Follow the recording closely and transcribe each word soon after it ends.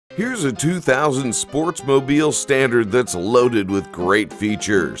Here's a 2000 SportsMobile Standard that's loaded with great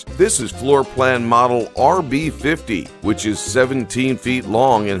features. This is floor plan model RB-50, which is 17 feet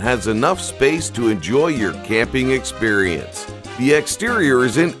long and has enough space to enjoy your camping experience. The exterior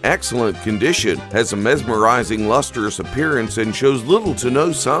is in excellent condition, has a mesmerizing lustrous appearance, and shows little to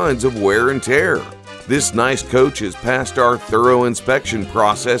no signs of wear and tear. This nice coach has passed our thorough inspection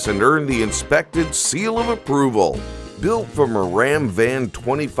process and earned the inspected seal of approval. Built from a Ram Van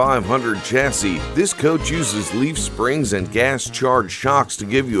 2500 chassis, this coach uses leaf springs and gas-charged shocks to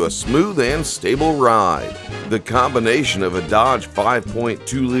give you a smooth and stable ride. The combination of a Dodge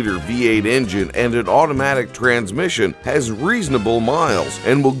 5.2-liter V8 engine and an automatic transmission has reasonable miles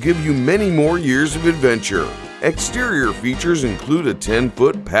and will give you many more years of adventure. Exterior features include a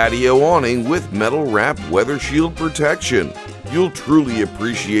 10-foot patio awning with metal-wrapped weather shield protection. You'll truly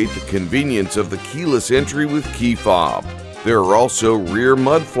appreciate the convenience of the keyless entry with key fob. There are also rear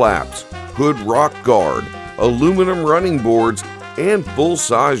mud flaps, hood rock guard, aluminum running boards, and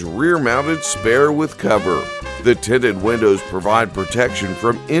full-size rear-mounted spare with cover. The tinted windows provide protection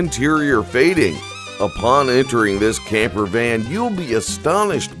from interior fading. Upon entering this camper van, you'll be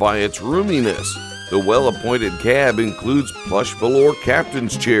astonished by its roominess. The well-appointed cab includes plush velour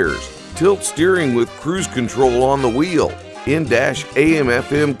captain's chairs, tilt steering with cruise control on the wheel, in-dash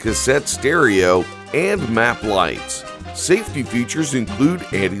AM/FM cassette stereo, and map lights. Safety features include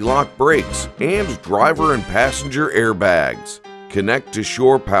anti-lock brakes and driver and passenger airbags. Connect to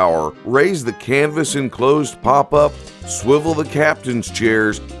shore power, raise the canvas enclosed pop-up, swivel the captain's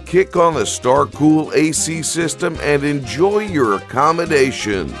chairs, kick on the Star-Cool AC system, and enjoy your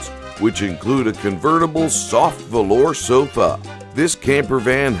accommodations, which include a convertible soft velour sofa. This camper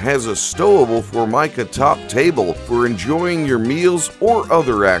van has a stowable Formica top table for enjoying your meals or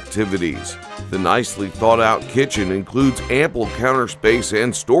other activities. The nicely thought-out kitchen includes ample counter space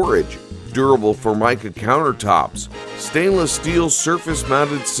and storage, durable Formica countertops, stainless steel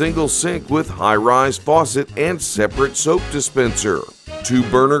surface-mounted single sink with high-rise faucet and separate soap dispenser,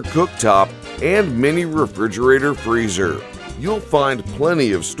 2-burner cooktop, and mini refrigerator freezer. You'll find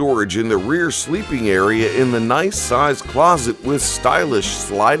plenty of storage in the rear sleeping area in the nice size closet with stylish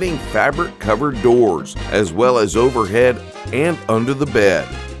sliding fabric covered doors, as well as overhead and under the bed.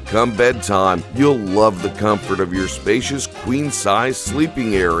 Come bedtime, you'll love the comfort of your spacious queen-size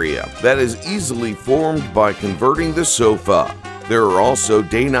sleeping area that is easily formed by converting the sofa. There are also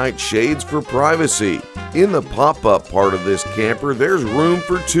day-night shades for privacy. In the pop-up part of this camper, there's room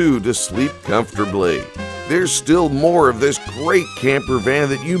for two to sleep comfortably. There's still more of this great camper van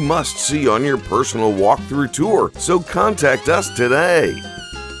that you must see on your personal walkthrough tour, so contact us today.